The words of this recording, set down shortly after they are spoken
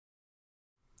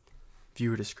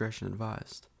Viewer discretion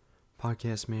advised.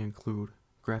 Podcasts may include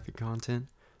graphic content,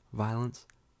 violence,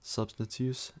 substance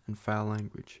use, and foul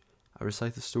language. I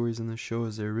recite the stories in this show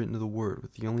as they are written to the word,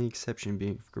 with the only exception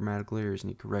being if grammatical errors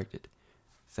need corrected.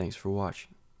 Thanks for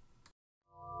watching.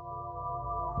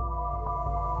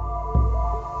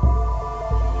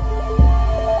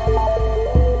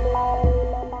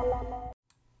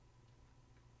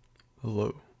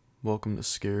 Hello, welcome to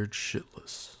Scared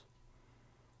Shitless.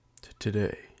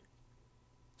 Today,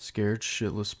 Scared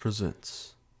Shitless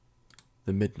presents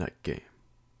The Midnight Game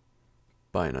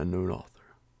by an unknown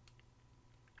author.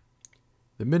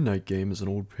 The Midnight Game is an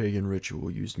old pagan ritual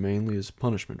used mainly as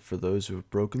punishment for those who have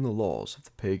broken the laws of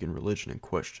the pagan religion in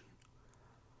question.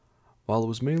 While it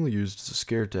was mainly used as a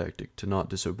scare tactic to not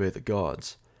disobey the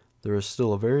gods, there is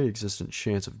still a very existent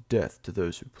chance of death to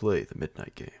those who play the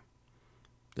Midnight Game.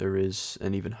 There is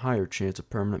an even higher chance of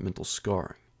permanent mental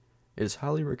scarring. It is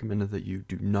highly recommended that you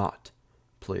do not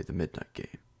play the Midnight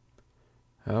Game.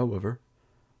 However,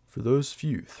 for those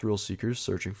few thrill seekers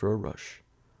searching for a rush,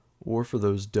 or for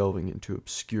those delving into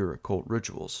obscure occult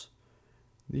rituals,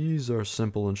 these are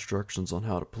simple instructions on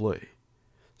how to play,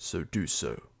 so do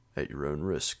so at your own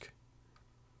risk.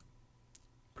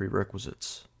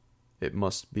 Prerequisites. It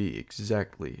must be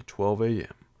exactly 12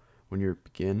 a.m. when you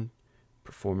begin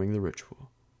performing the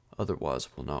ritual, otherwise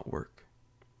it will not work.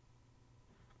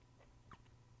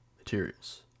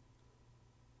 Materials.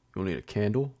 You'll need a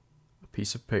candle, a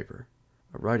piece of paper,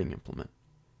 a writing implement,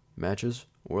 matches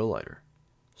or a lighter,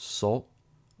 salt,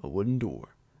 a wooden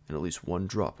door, and at least one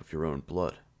drop of your own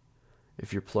blood.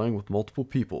 If you're playing with multiple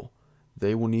people,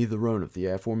 they will need their own of the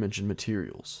aforementioned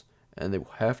materials, and they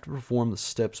will have to perform the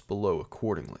steps below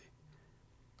accordingly.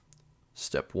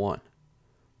 Step 1.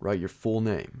 Write your full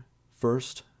name,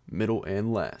 first, middle,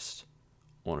 and last,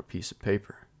 on a piece of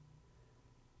paper.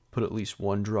 Put at least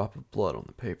one drop of blood on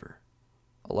the paper.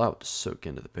 Allow it to soak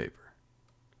into the paper.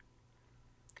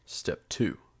 Step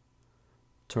 2.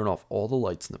 Turn off all the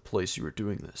lights in the place you are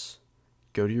doing this.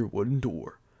 Go to your wooden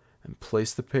door and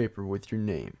place the paper with your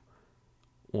name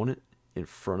on it in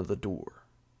front of the door.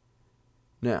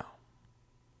 Now,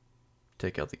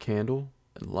 take out the candle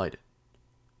and light it.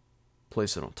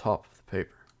 Place it on top of the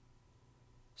paper.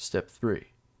 Step 3.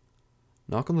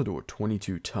 Knock on the door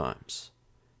 22 times.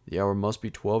 The hour must be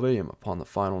 12 a.m. upon the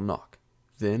final knock.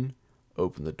 Then,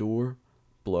 open the door,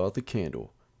 blow out the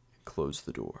candle, and close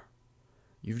the door.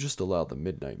 You've just allowed the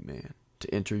Midnight Man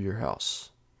to enter your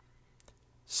house.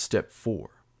 Step 4.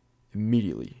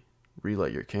 Immediately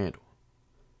relight your candle.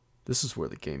 This is where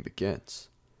the game begins.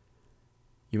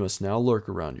 You must now lurk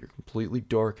around your completely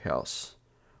dark house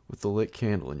with the lit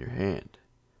candle in your hand.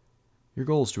 Your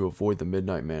goal is to avoid the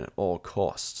Midnight Man at all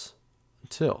costs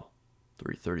until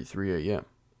 3:33 a.m.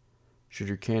 Should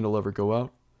your candle ever go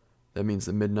out, that means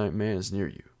the Midnight Man is near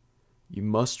you. You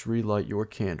must relight your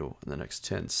candle in the next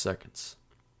 10 seconds.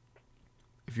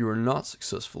 If you are not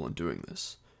successful in doing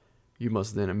this, you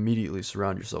must then immediately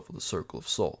surround yourself with a circle of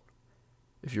salt.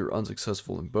 If you are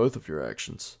unsuccessful in both of your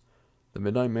actions, the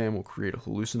Midnight Man will create a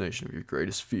hallucination of your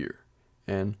greatest fear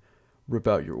and rip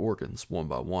out your organs one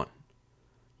by one.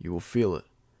 You will feel it,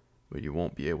 but you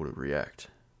won't be able to react.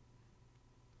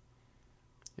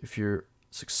 If you're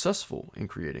successful in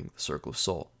creating the circle of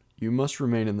salt, you must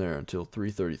remain in there until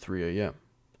 3:33 a.m.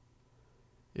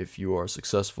 If you are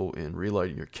successful in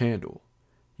relighting your candle,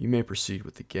 you may proceed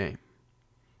with the game.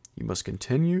 You must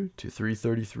continue to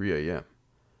 3:33 a.m.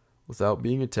 without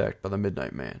being attacked by the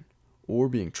Midnight Man or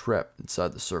being trapped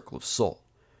inside the circle of salt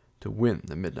to win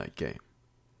the Midnight Game.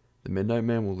 The Midnight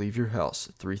Man will leave your house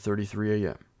at 3:33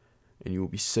 a.m. and you will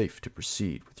be safe to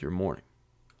proceed with your morning.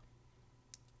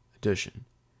 Addition.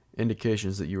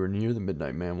 Indications that you are near the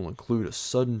Midnight Man will include a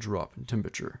sudden drop in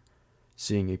temperature,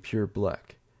 seeing a pure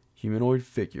black, humanoid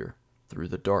figure through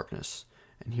the darkness,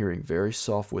 and hearing very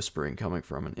soft whispering coming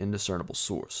from an indiscernible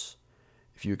source.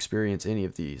 If you experience any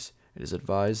of these, it is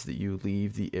advised that you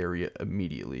leave the area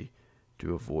immediately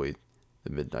to avoid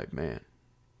the Midnight Man.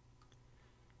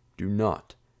 Do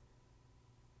not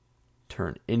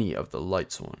turn any of the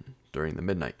lights on during the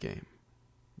Midnight Game.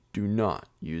 Do not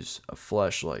use a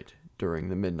flashlight during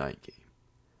the Midnight Game.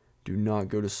 Do not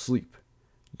go to sleep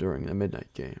during the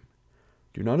Midnight Game.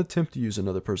 Do not attempt to use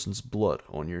another person's blood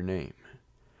on your name.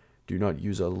 Do not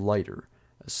use a lighter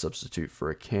as substitute for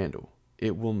a candle.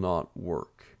 It will not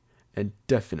work. And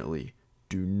definitely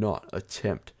do not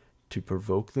attempt to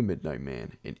provoke the Midnight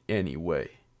Man in any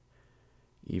way.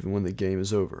 Even when the game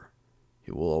is over,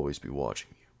 he will always be watching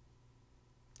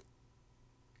you.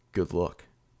 Good luck.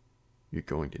 You're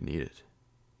going to need it.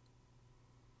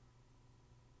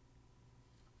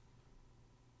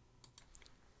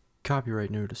 Copyright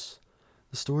notice.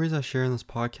 The stories I share in this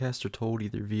podcast are told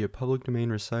either via public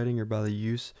domain reciting or by the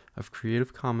use of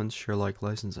Creative Commons share-alike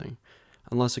licensing.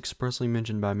 Unless expressly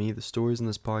mentioned by me, the stories in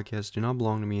this podcast do not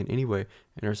belong to me in any way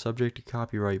and are subject to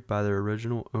copyright by their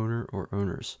original owner or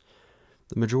owners.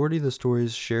 The majority of the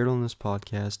stories shared on this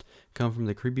podcast come from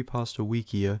the Creepypasta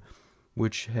Wikia,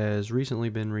 which has recently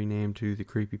been renamed to the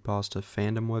Creepypasta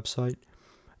Fandom website,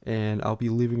 and I'll be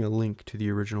leaving a link to the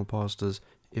original pastas,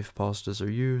 if pastas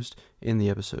are used, in the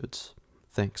episodes.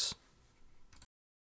 Thanks.